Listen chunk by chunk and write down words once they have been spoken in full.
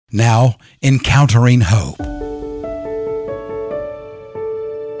Now, Encountering Hope.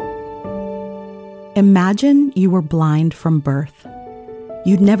 Imagine you were blind from birth.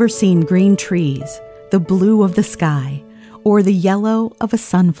 You'd never seen green trees, the blue of the sky, or the yellow of a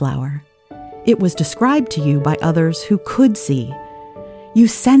sunflower. It was described to you by others who could see. You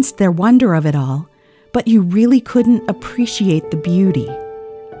sensed their wonder of it all, but you really couldn't appreciate the beauty.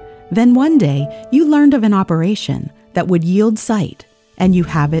 Then one day, you learned of an operation that would yield sight, and you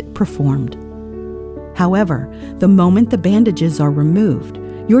have it performed. However, the moment the bandages are removed,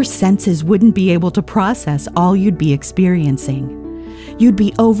 your senses wouldn't be able to process all you'd be experiencing. You'd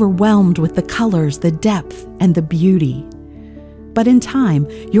be overwhelmed with the colors, the depth, and the beauty. But in time,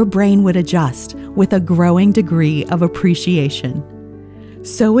 your brain would adjust with a growing degree of appreciation.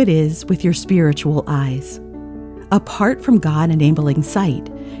 So it is with your spiritual eyes. Apart from God enabling sight,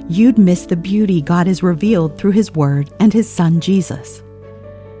 you'd miss the beauty God has revealed through His Word and His Son, Jesus.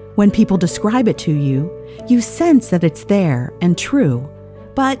 When people describe it to you, you sense that it's there and true,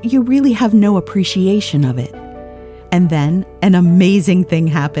 but you really have no appreciation of it. And then an amazing thing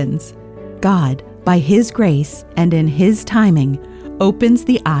happens. God, by His grace and in His timing, opens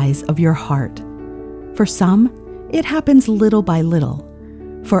the eyes of your heart. For some, it happens little by little.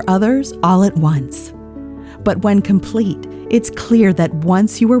 For others, all at once. But when complete, it's clear that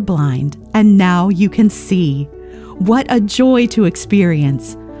once you were blind, and now you can see. What a joy to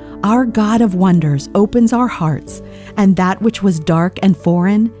experience! Our God of wonders opens our hearts, and that which was dark and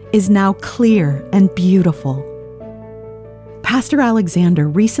foreign is now clear and beautiful. Pastor Alexander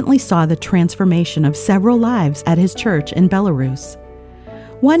recently saw the transformation of several lives at his church in Belarus.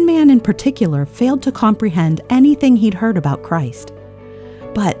 One man in particular failed to comprehend anything he'd heard about Christ.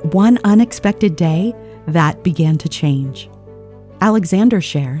 But one unexpected day, that began to change. Alexander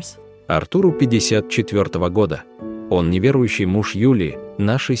shares, Артуру 54 года. Он неверующий муж Юлии,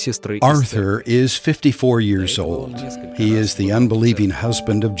 нашей сестры. Arthur is 54 years old. He is the unbelieving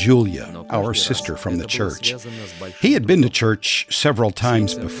husband of Julia, our sister from the church. He had been to church several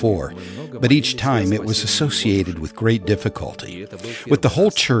times before, but each time it was associated with great difficulty. With the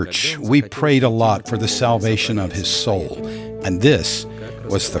whole church, we prayed a lot for the salvation of his soul, and this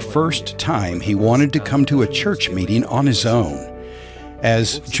was the first time he wanted to come to a church meeting on his own.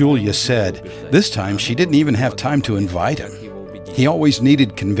 As Julia said, this time she didn't even have time to invite him. He always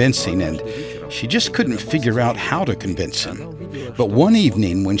needed convincing, and she just couldn't figure out how to convince him. But one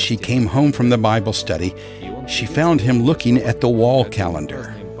evening when she came home from the Bible study, she found him looking at the wall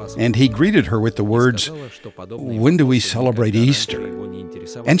calendar, and he greeted her with the words, "When do we celebrate Easter?"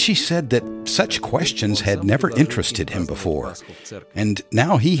 And she said that such questions had never interested him before. And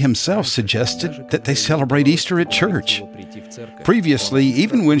now he himself suggested that they celebrate Easter at church. Previously,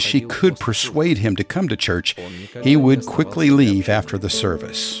 even when she could persuade him to come to church, he would quickly leave after the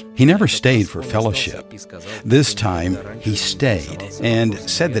service. He never stayed for fellowship. This time, he stayed and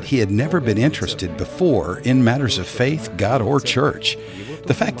said that he had never been interested before in matters of faith, God, or church.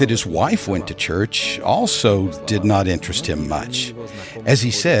 The fact that his wife went to church also did not interest him much. As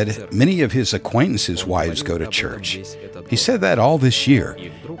he said, many of his acquaintances' wives go to church. He said that all this year.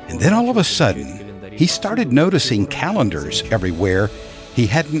 And then all of a sudden, he started noticing calendars everywhere he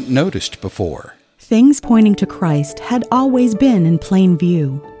hadn't noticed before. Things pointing to Christ had always been in plain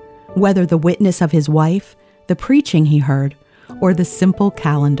view, whether the witness of his wife, the preaching he heard, or the simple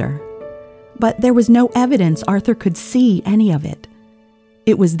calendar. But there was no evidence Arthur could see any of it.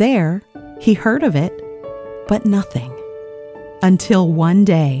 It was there, he heard of it, but nothing. Until one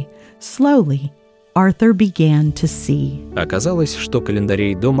day, slowly, Arthur began to see. Оказалось, что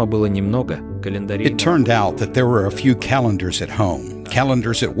календарей дома было немного. It turned out that there were a few calendars at home,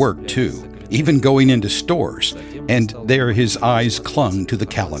 calendars at work too, even going into stores, and there his eyes clung to the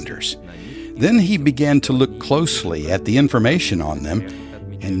calendars. Then he began to look closely at the information on them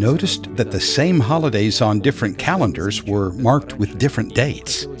and noticed that the same holidays on different calendars were marked with different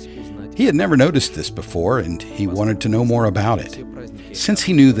dates. He had never noticed this before, and he wanted to know more about it. Since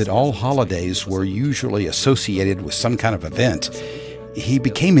he knew that all holidays were usually associated with some kind of event, he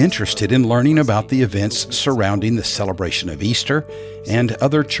became interested in learning about the events surrounding the celebration of Easter and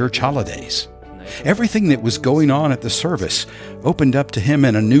other church holidays. Everything that was going on at the service opened up to him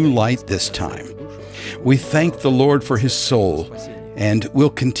in a new light this time. We thank the Lord for his soul, and will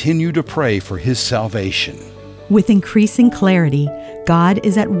continue to pray for his salvation. With increasing clarity, God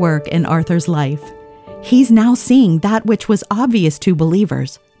is at work in Arthur's life. He's now seeing that which was obvious to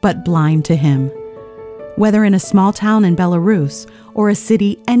believers, but blind to him. Whether in a small town in Belarus or a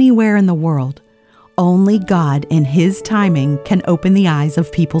city anywhere in the world, only God in His timing can open the eyes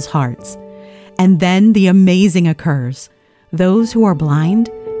of people's hearts. And then the amazing occurs. Those who are blind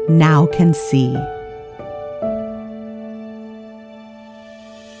now can see.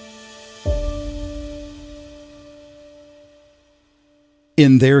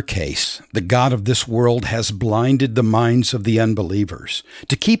 In their case, the God of this world has blinded the minds of the unbelievers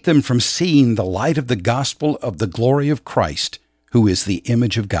to keep them from seeing the light of the gospel of the glory of Christ, who is the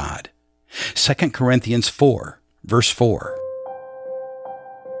image of God. 2 Corinthians 4, verse 4.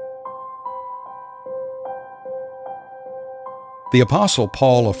 The Apostle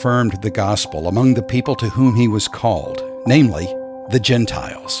Paul affirmed the gospel among the people to whom he was called, namely, the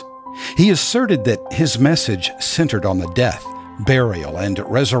Gentiles. He asserted that his message centered on the death, burial, and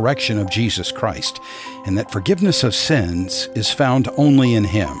resurrection of Jesus Christ, and that forgiveness of sins is found only in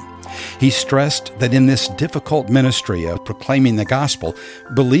Him. He stressed that in this difficult ministry of proclaiming the gospel,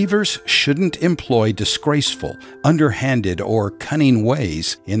 believers shouldn't employ disgraceful, underhanded, or cunning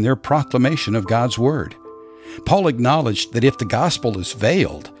ways in their proclamation of God's word. Paul acknowledged that if the gospel is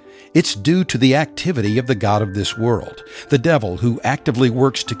veiled, it's due to the activity of the God of this world, the devil who actively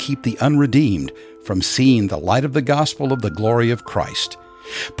works to keep the unredeemed from seeing the light of the gospel of the glory of Christ.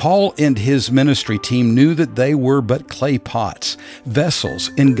 Paul and his ministry team knew that they were but clay pots, vessels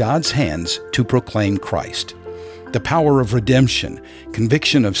in God's hands to proclaim Christ. The power of redemption,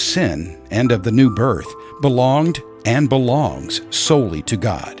 conviction of sin, and of the new birth belonged and belongs solely to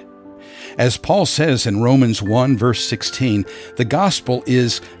God. As Paul says in Romans 1, verse 16, the gospel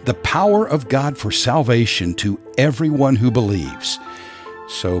is the power of God for salvation to everyone who believes.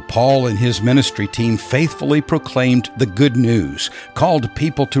 So Paul and his ministry team faithfully proclaimed the good news, called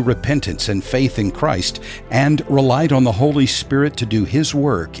people to repentance and faith in Christ, and relied on the Holy Spirit to do His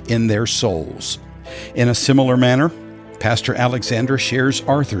work in their souls. In a similar manner, Pastor Alexander shares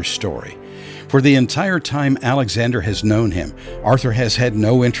Arthur's story. For the entire time Alexander has known him, Arthur has had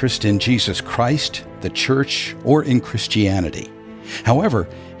no interest in Jesus Christ, the church, or in Christianity. However,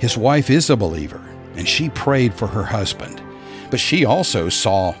 his wife is a believer, and she prayed for her husband. But she also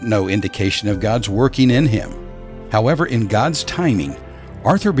saw no indication of God's working in him. However, in God's timing,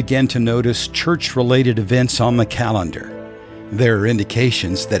 Arthur began to notice church-related events on the calendar. There are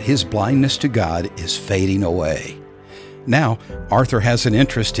indications that his blindness to God is fading away. Now, Arthur has an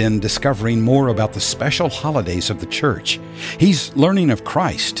interest in discovering more about the special holidays of the church. He's learning of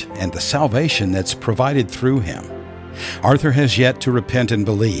Christ and the salvation that's provided through Him. Arthur has yet to repent and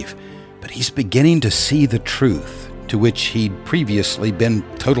believe, but he's beginning to see the truth to which he'd previously been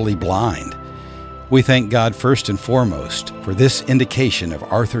totally blind. We thank God first and foremost for this indication of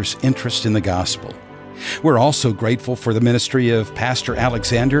Arthur's interest in the gospel. We're also grateful for the ministry of Pastor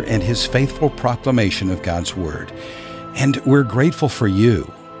Alexander and his faithful proclamation of God's Word. And we're grateful for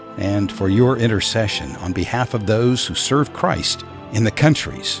you and for your intercession on behalf of those who serve Christ in the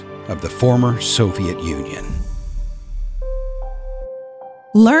countries of the former Soviet Union.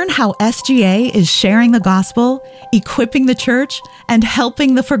 Learn how SGA is sharing the gospel, equipping the church, and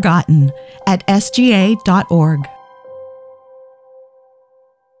helping the forgotten at sga.org.